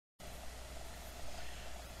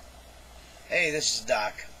Hey, this is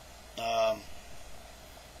Doc.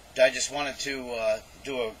 I just wanted to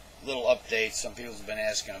do a little update. Some people have been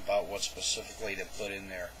asking about what specifically to put in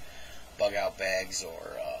their bug out bags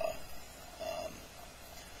or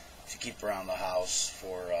to keep around the house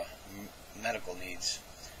for medical needs.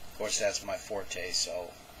 Of course, that's my forte,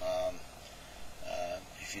 so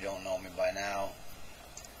if you don't know me by now,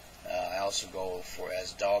 I also go for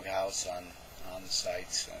as dog house on the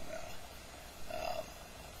sites, and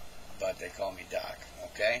but they call me Doc.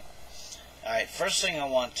 Okay. All right. First thing I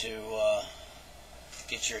want to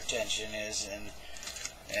get your attention is, and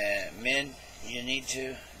men, you need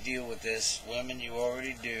to deal with this. Women, you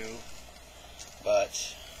already do,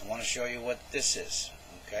 but I want to show you what this is.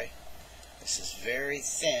 Okay. This is very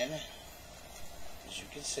thin, as you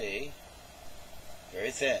can see. Very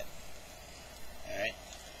thin. All right.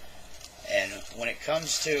 And when it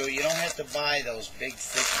comes to, you don't have to buy those big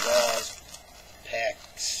thick gauze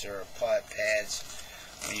packs or pads.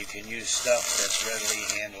 You can use stuff that's readily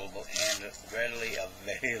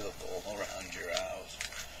available around your house.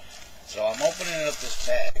 So I'm opening up this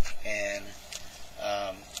pack, and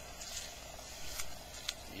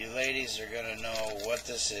you ladies are going to know what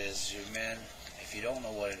this is. You men, if you don't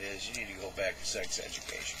know what it is, you need to go back to sex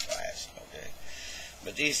education class. Okay.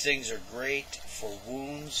 But these things are great for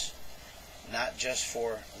wounds, not just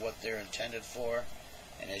for what they're intended for.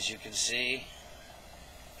 And as you can see,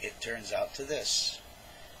 it turns out to this.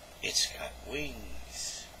 It's got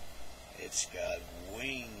wings. It's got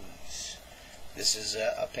wings. This is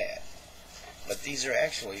a pad. But these are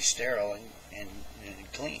actually sterile and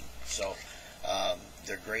clean. So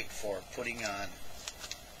they're great for putting on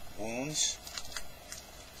wounds,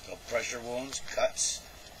 pressure wounds, cuts,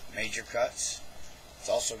 major cuts. It's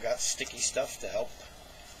also got sticky stuff to help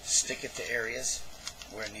stick it to areas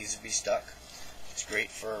where it needs to be stuck. It's great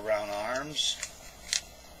for around arms.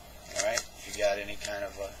 Alright, if you got any kind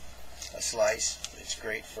of a slice, it's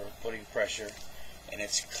great for putting pressure, and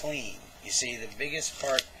it's clean. You see, the biggest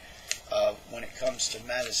part of when it comes to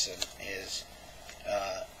medicine is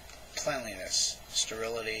cleanliness,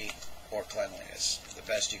 sterility, or cleanliness. The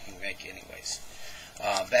best you can make anyways.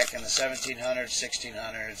 Back in the 1700s,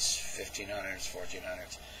 1600s, 1500s,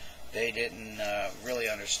 1400s, they didn't really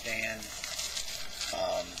understand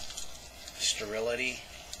sterility.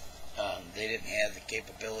 They didn't have the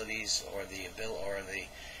capabilities or the ability, or they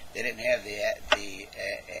didn't have the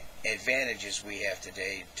advantages we have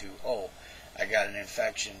today. To, oh, I got an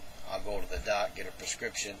infection, I'll go to the doc, get a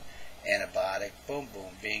prescription, antibiotic, boom,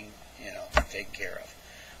 boom, being taken care of.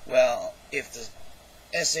 Well, if the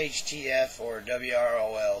SHTF or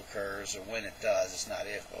WROL occurs, or when it does, it's not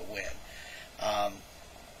if but when,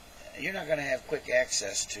 you're not going to have quick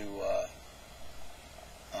access to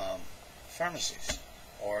pharmacies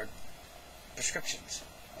or prescriptions,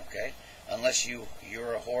 okay? Unless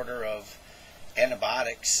you're a hoarder of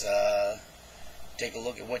antibiotics. Take a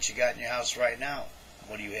look at what you got in your house right now.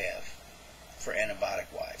 What do you have for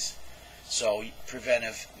antibiotic wise? So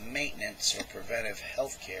preventive maintenance or preventive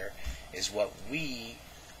health care is what we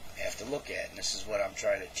have to look at, and this is what I'm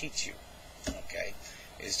trying to teach you, okay,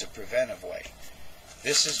 is the preventive way.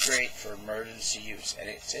 This is great for emergency use, and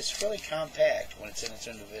it's really compact when it's in its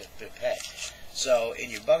individual pack. So in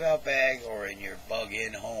your bug out bag or in your bug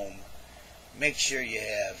in home, make sure you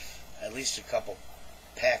have at least a couple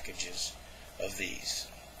packages of these,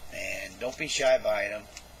 and don't be shy buying them.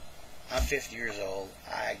 I'm 50 years old.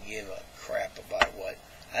 I give a crap about what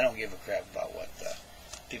I don't give a crap about what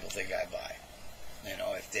people think I buy.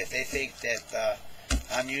 If they think that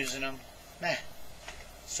I'm using them, meh,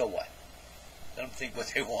 so what? Let them think what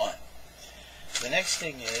they want. The next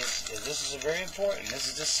thing is this is a very important. This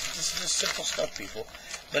is just simple stuff, people,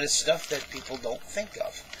 but it's stuff that people don't think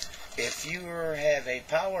of. If you have a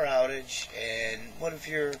power outage, and what if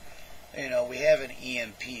we have an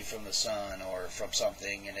EMP from the sun or from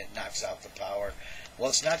something, and it knocks out the power. Well,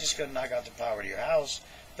 it's not just going to knock out the power to your house,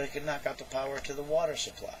 but it can knock out the power to the water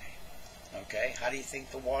supply. Okay, how do you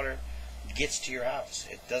think the water gets to your house?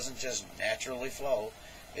 It doesn't just naturally flow.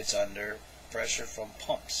 It's under pressure from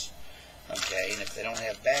pumps. Okay, and if they don't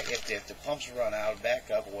have if the pumps run out, back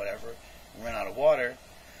up or whatever, run out of water,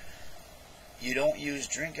 you don't use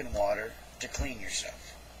drinking water to clean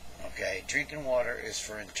yourself. Okay, drinking water is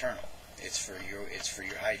for internal. It's for your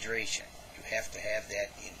hydration. You have to have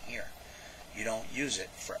that in here. You don't use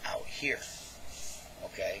it for out here.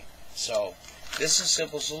 Okay, so this is a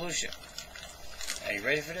simple solution. Are you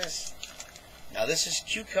ready for this? Now this is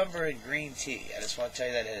cucumber and green tea. I just want to tell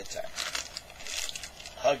you that ahead of time.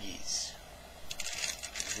 Huggies.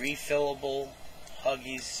 Refillable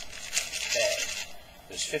Huggies bag.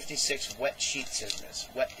 There's 56 wet sheets in this,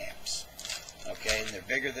 wet amps. Okay, and they're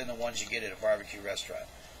bigger than the ones you get at a barbecue restaurant.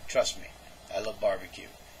 Trust me, I love barbecue,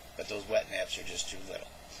 but those wet naps are just too little.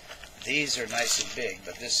 These are nice and big,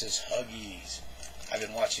 but this is Huggies. I've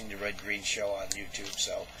been watching the Red Green Show on YouTube,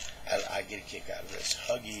 so I get a kick out of this.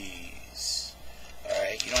 Huggies.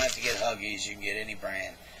 Alright, you don't have to get Huggies, you can get any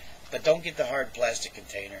brand. But don't get the hard plastic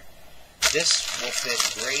container. This will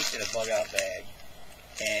fit great in a bug-out bag,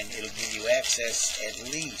 and it'll give you access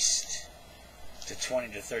at least to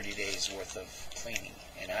 20 to 30 days worth of cleaning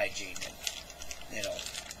and hygiene and,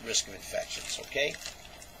 risk of infections, okay?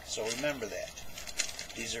 So remember that.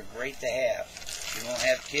 These are great to have. If you don't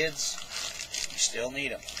have kids, you still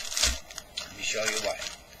need them. Let me show you why.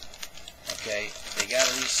 Okay, they got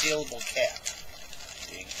a resealable cap.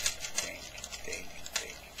 Ding, ding, ding,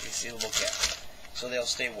 ding. Resealable cap. So they'll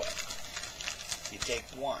stay wet. You take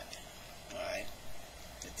one, alright?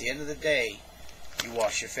 At the end of the day, you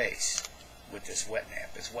wash your face with this wet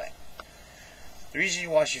nap. It's wet. The reason you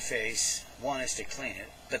wash your face, one, is to clean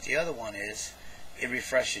it, but the other one is it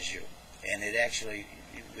refreshes you. And it actually,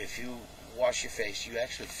 if you wash your face, you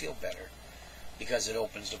actually feel better because it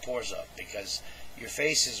opens the pores up. Because your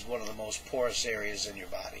face is one of the most porous areas in your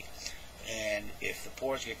body. And if the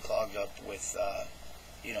pores get clogged up with,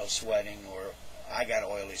 sweating, or I got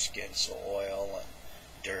oily skin, so oil and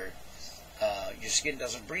dirt, your skin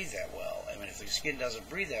doesn't breathe that well. I mean, if the skin doesn't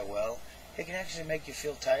breathe that well, it can actually make you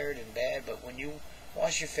feel tired and bad. But when you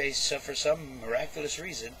wash your face, so for some miraculous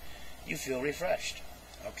reason, you feel refreshed.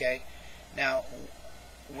 Okay? Now,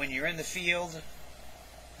 when you're in the field,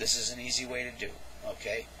 this is an easy way to do.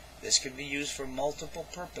 Okay? This can be used for multiple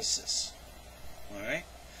purposes. Alright?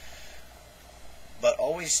 But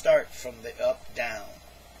always start from the up down.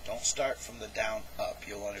 Don't start from the down up.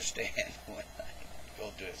 You'll understand when I go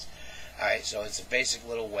through this. Alright, so it's a basic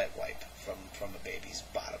little wet wipe from a baby's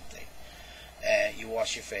bottom thing. And you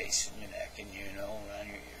wash your face and your neck and around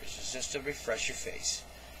your ears. It's just to refresh your face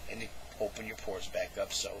and to open your pores back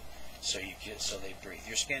up so they breathe.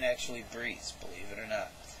 Your skin actually breathes, believe it or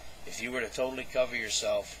not. If you were to totally cover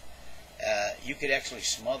yourself, you could actually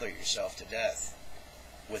smother yourself to death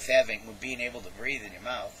with being able to breathe in your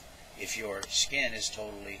mouth. If your skin is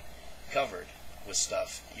totally covered with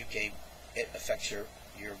stuff, it affects your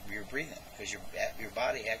breathing, because your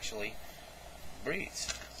body actually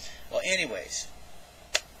breathes. Well, anyways,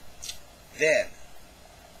 then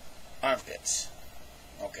armpits.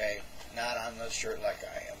 Okay, not on the shirt like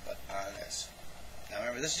I am, but on this. Now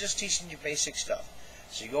remember, this is just teaching you basic stuff.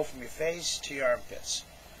 So you go from your face to your armpits.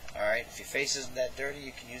 Alright, if your face isn't that dirty,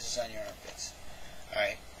 you can use this on your armpits.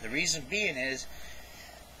 Alright, the reason being is,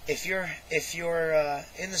 if you're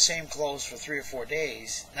in the same clothes for 3 or 4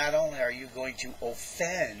 days, not only are you going to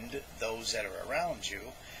offend those that are around you,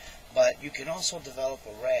 but you can also develop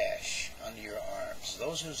a rash under your arms.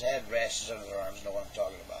 Those who've had rashes under their arms know what I'm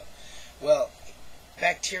talking about. Well,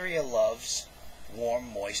 bacteria loves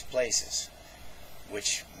warm, moist places,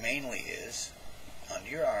 which mainly is under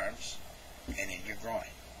your arms and in your groin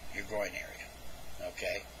area.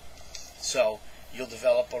 Okay? So you'll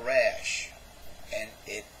develop a rash, and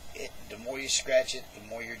the more you scratch it, the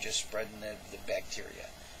more you're just spreading the bacteria,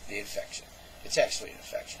 the infection. It's actually an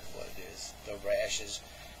infection is what it is. The rash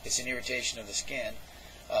it's an irritation of the skin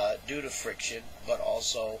due to friction, but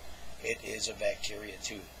also it is a bacteria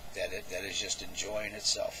too that is just enjoying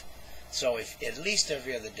itself. So if at least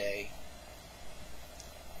every other day,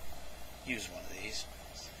 use one of these.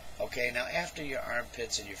 Okay, now after your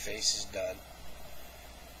armpits and your face is done,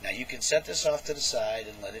 now you can set this off to the side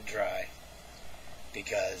and let it dry,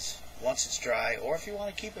 because once it's dry, or if you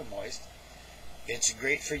want to keep it moist, it's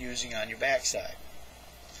great for using on your backside.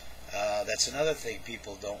 That's another thing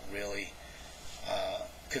people don't really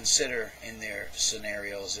consider in their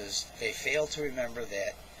scenarios, is they fail to remember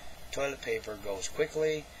that toilet paper goes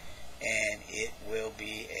quickly and it will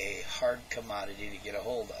be a hard commodity to get a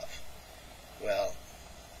hold of. Well,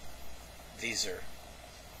 these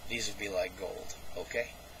would be like gold,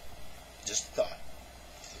 okay? Just a thought.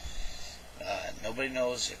 Nobody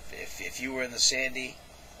knows if you were in the Sandy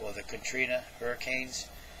or the Katrina hurricanes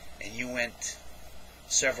and you went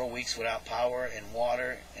several weeks without power and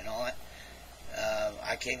water and all that.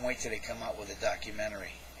 I can't wait till they come out with a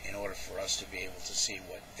documentary in order for us to be able to see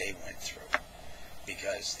what they went through,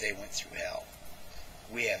 because they went through hell.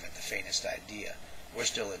 We haven't the faintest idea. We're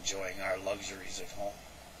still enjoying our luxuries of home.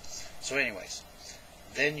 So anyways,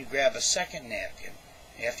 then you grab a second napkin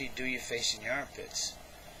after you do your face and your armpits.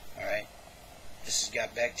 Alright, this has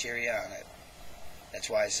got bacteria on it. That's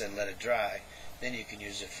why I said let it dry. Then you can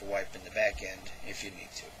use it for wiping the back end if you need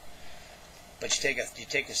to. But you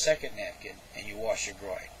take a second napkin and you wash your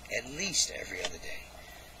groin at least every other day.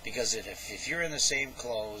 Because if you're in the same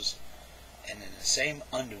clothes and in the same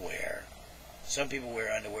underwear, some people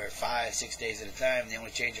wear underwear 5-6 days at a time, and they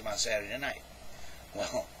only change them on Saturday night.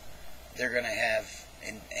 Well, they're going to have,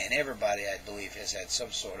 and everybody, I believe, has had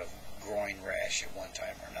some sort of groin rash at one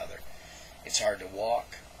time or another. It's hard to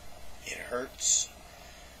walk. It hurts.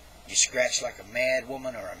 You scratch like a mad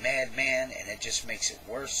woman or a mad man, and it just makes it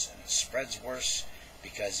worse, and it spreads worse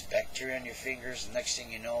because bacteria on your fingers, the next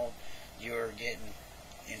thing you know, you're getting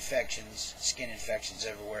infections, skin infections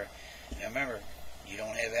everywhere. Now remember, you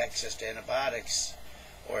don't have access to antibiotics,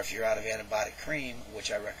 or if you're out of antibiotic cream,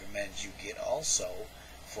 which I recommend you get also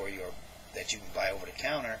for your, that you can buy over the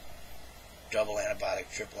counter, double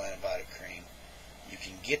antibiotic, triple antibiotic cream. You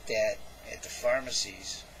can get that at the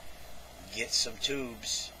pharmacies. Get some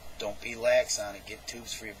tubes. Don't be lax on it. Get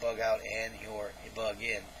tubes for your bug out and your bug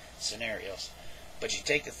in scenarios. But you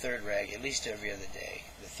take the third rag at least every other day,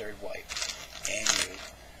 the third wipe, and you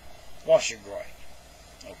wash your groin.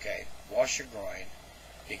 Okay? Wash your groin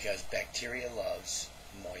because bacteria loves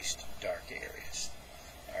moist, dark areas.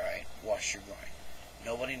 Alright? Wash your groin.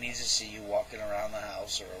 Nobody needs to see you walking around the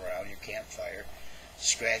house or around your campfire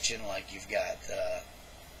scratching like you've got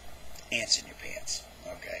ants in your pants.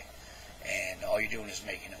 Okay? And all you're doing is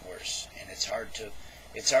making it worse. And it's hard to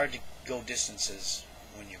go distances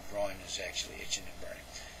when your groin is actually itching and burning.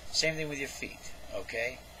 Same thing with your feet.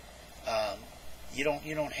 Okay? You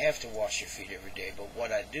don't have to wash your feet every day, but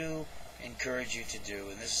what I do encourage you to do,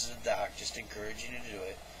 and this is a doc just encouraging you to do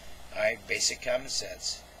it, alright, basic common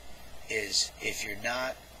sense, is if you're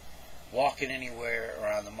not walking anywhere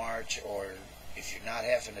around the march, or if you're not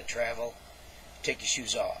having to travel, take your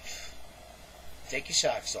shoes off. Take your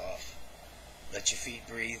socks off. Let your feet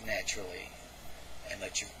breathe naturally, and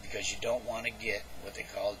because you don't want to get what they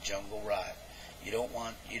call jungle rot. You don't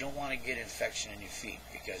want to get infection in your feet,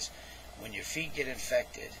 because when your feet get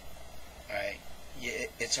infected, all right,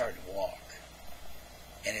 it's hard to walk,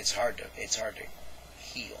 and it's hard to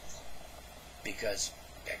heal, because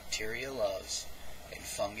bacteria loves and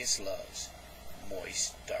fungus loves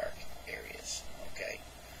moist, dark areas. Okay,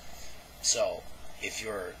 so if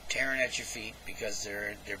you're tearing at your feet because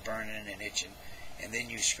they're burning and itching, and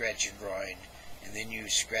then you scratch your groin, and then you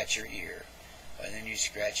scratch your ear, and then you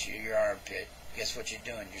scratch your armpit, guess what you're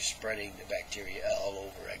doing? You're spreading the bacteria all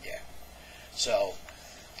over again. So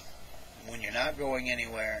when you're not going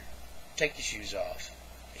anywhere, take your shoes off.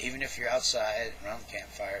 Even if you're outside around the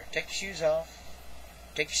campfire, take your shoes off,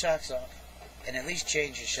 take your socks off, and at least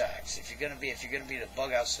change your socks. If you're gonna be in a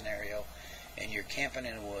bug out scenario and you're camping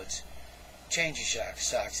in the woods, change your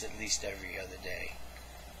socks at least every other day.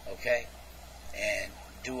 Okay? And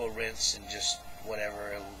do a rinse, and just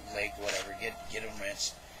whatever, a lake, whatever, get them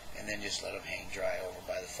rinsed, and then just let them hang dry over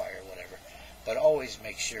by the fire, whatever. But always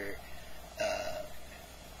make sure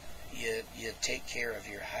you take care of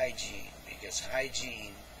your hygiene, because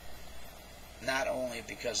hygiene, not only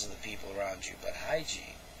because of the people around you, but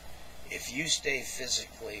hygiene, if you stay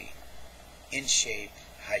physically in shape,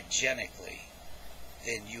 hygienically,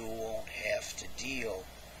 then you won't have to deal,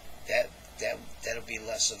 that'll be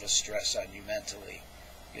less of a stress on you mentally,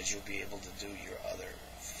 because you'll be able to do your other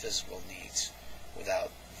physical needs without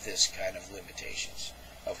this kind of limitations.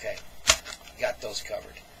 Okay, got those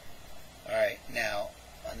covered. Alright, now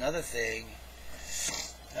another thing,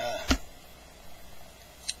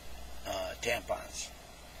 tampons.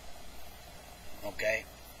 Okay,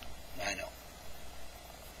 I know.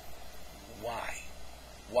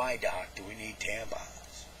 Why, doc, do we need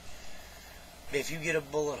tampons? If you get a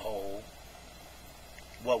bullet hole,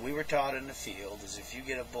 what we were taught in the field is if you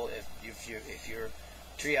get a bullet, if you're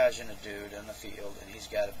triaging a dude in the field and he's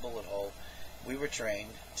got a bullet hole, we were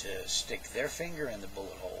trained to stick their finger in the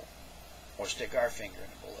bullet hole, or stick our finger in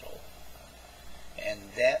the bullet hole, and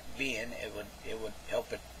that being, it would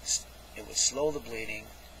help it would slow the bleeding,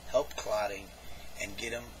 help clotting, and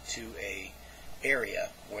get them to a area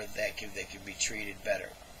where they could be treated better.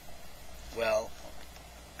 Well,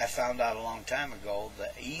 I found out a long time ago the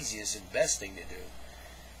easiest and best thing to do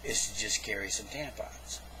is to just carry some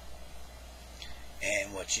tampons.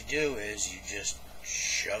 And what you do is you just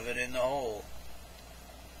shove it in the hole,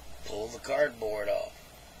 pull the cardboard off,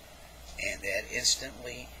 and that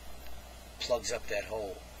instantly plugs up that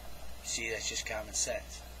hole. See, that's just common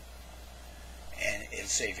sense. And it'll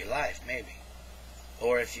save your life, maybe.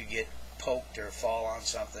 Or if you get poked or fall on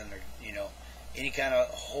something, or any kind of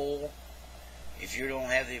hole, if you don't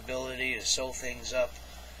have the ability to sew things up,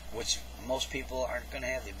 which most people aren't going to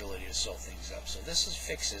have the ability to sew things up. So this is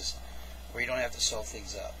fixes where you don't have to sew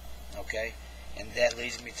things up. Okay? And that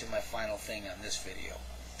leads me to my final thing on this video,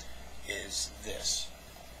 is this.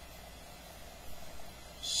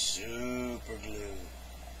 glue.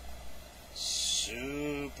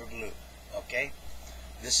 Super glue. Okay?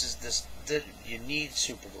 You need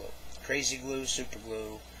super glue. Crazy glue, super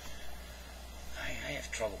glue. I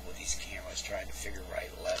have trouble with these cameras trying to figure right,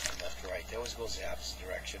 left, right. It always goes the opposite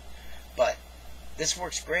direction. But this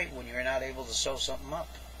works great when you're not able to sew something up.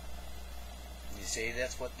 You see,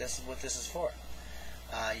 that's what this is for.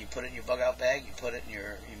 You put it in your bug out bag. You put it in you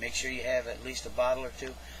make sure you have at least a bottle or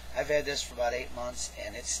two. I've had this for about 8 months,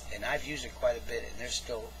 and I've used it quite a bit, and there's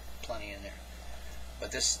still plenty in there.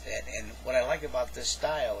 But and what I like about this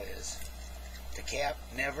style is the cap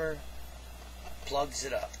never plugs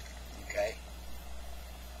it up. Okay,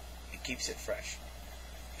 it keeps it fresh,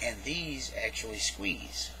 and these actually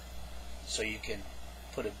squeeze, so you can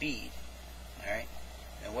put a bead. All right,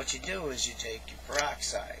 and what you do is you take your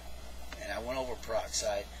peroxide, and I went over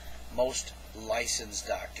peroxide. Most licensed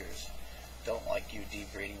doctors don't like you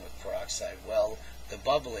debriding with peroxide. Well, the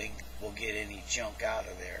bubbling will get any junk out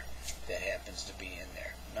of there that happens to be in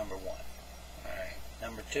there, number one. Alright.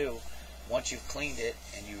 Number two, once you've cleaned it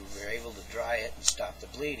and you were able to dry it and stop the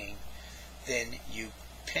bleeding, then you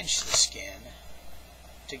pinch the skin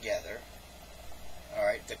together.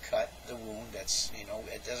 Alright, the cut, the wound, that's,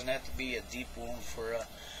 it doesn't have to be a deep wound for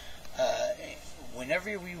whenever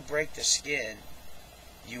you break the skin,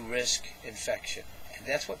 you risk infection. And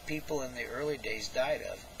that's what people in the early days died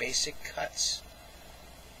of, basic cuts.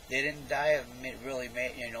 They didn't die of really,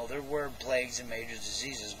 there were plagues and major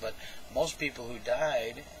diseases, but most people who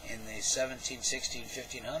died in the 17, 16,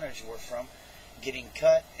 1500s were from getting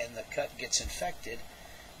cut, and the cut gets infected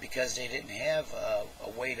because they didn't have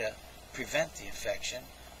a way to prevent the infection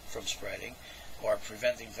from spreading or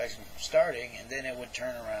prevent the infection from starting, and then it would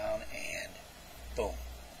turn around and boom,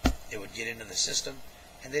 it would get into the system,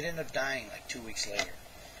 and they'd end up dying like 2 weeks later,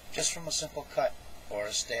 just from a simple cut or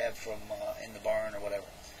a stab from in the barn or whatever.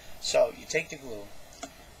 So you take the glue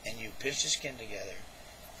and you pinch the skin together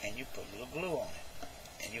and you put a little glue on it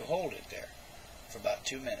and you hold it there for about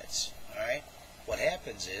 2 minutes. Alright? What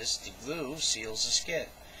happens is the glue seals the skin.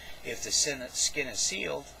 If the skin is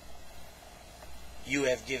sealed, you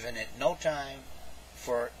have given it no time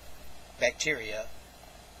for bacteria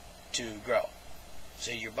to grow.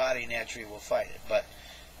 So your body naturally will fight it. But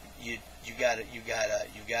you got it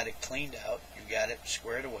cleaned out, you got it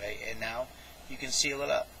squared away, and now you can seal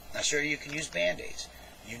it up. Now sure, you can use Band-Aids.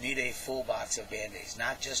 You need a full box of Band-Aids,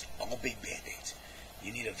 not just all big Band-Aids.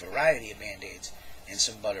 You need a variety of Band-Aids and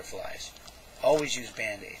some butterflies. Always use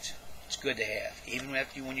Band-Aids. It's good to have. Even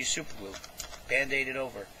after when you super glue, Band-Aid it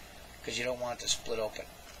over, because you don't want it to split open.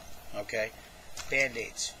 Okay?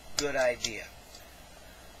 Band-Aids, good idea.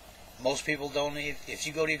 Most people don't need. If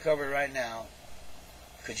you go to your cupboard right now,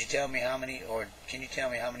 could you tell me how many, or can you tell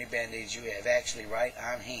me how many Band-Aids you have actually right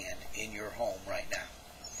on hand in your home right now?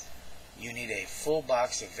 You need a full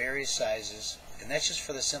box of various sizes, and that's just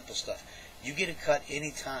for the simple stuff. You get a cut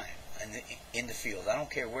any time in the field. I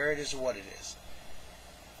don't care where it is or what it is.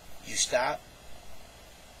 You stop,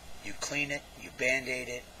 you clean it, you Band-Aid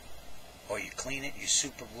it, or you clean it, you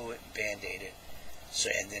super glue it, and Band-Aid it,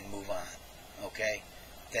 and then move on. Okay?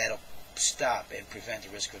 That'll stop and prevent the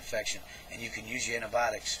risk of infection, and you can use your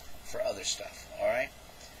antibiotics for other stuff. Alright?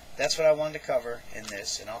 That's what I wanted to cover in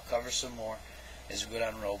this, and I'll cover some more as we go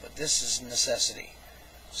down the road, but this is a necessity.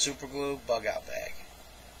 Super glue, bug out bag.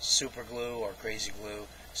 Super glue or crazy glue,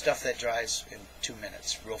 stuff that dries in 2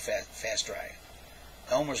 minutes, real fast drying.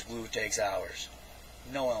 Elmer's glue takes hours.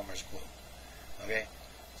 No Elmer's glue. Okay?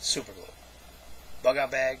 Super glue. Bug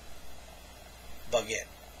out bag, bug in.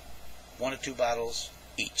 1 or 2 bottles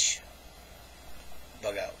each.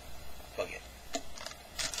 Bug out, bug in.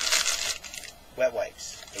 Wet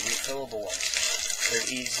wipes, the refillable ones. They're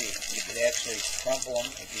easy. You can actually crumple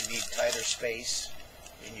them if you need tighter space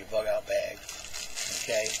in your bug out bag.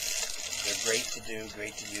 Okay? They're great to do,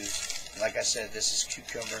 great to use. And like I said, this is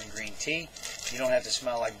cucumber and green tea. You don't have to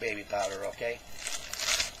smell like baby powder, okay?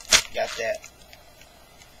 Got that?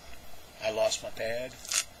 I lost my pad.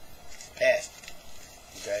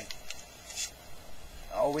 Okay?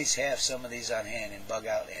 Always have some of these on hand in bug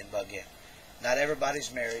out and bug in. Not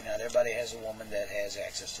everybody's married. Not everybody has a woman that has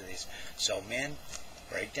access to these. So men,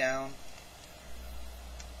 break down.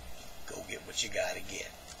 Go get what you got to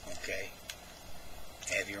get. Okay?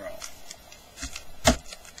 Have your own.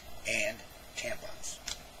 And tampons.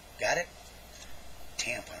 Got it?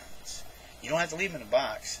 Tampons. You don't have to leave them in a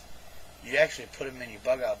box. You actually put them in your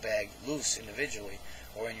bug out bag loose individually,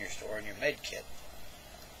 or in your med kit,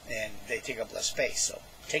 and they take up less space. So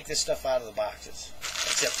take this stuff out of the boxes,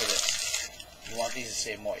 except for this. You want these to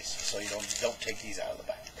stay moist, so you don't take these out of the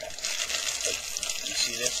box. You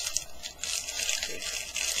see this?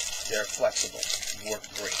 They're flexible, work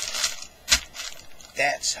great.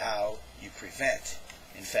 That's how you prevent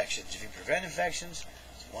infections. If you prevent infections,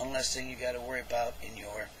 it's one less thing you got to worry about in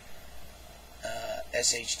your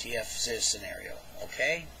SHTF scenario.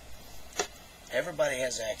 Okay? Everybody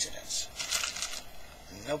has accidents.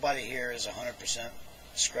 Nobody here is 100%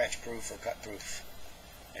 scratch-proof or cut-proof.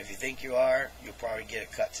 If you think you are, you'll probably get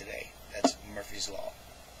a cut today. That's Murphy's Law.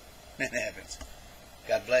 It happens.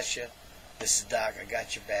 God bless you. This is Doc. I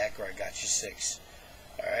got your back, or I got your six.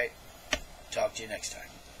 All right? Talk to you next time.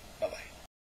 Bye-bye.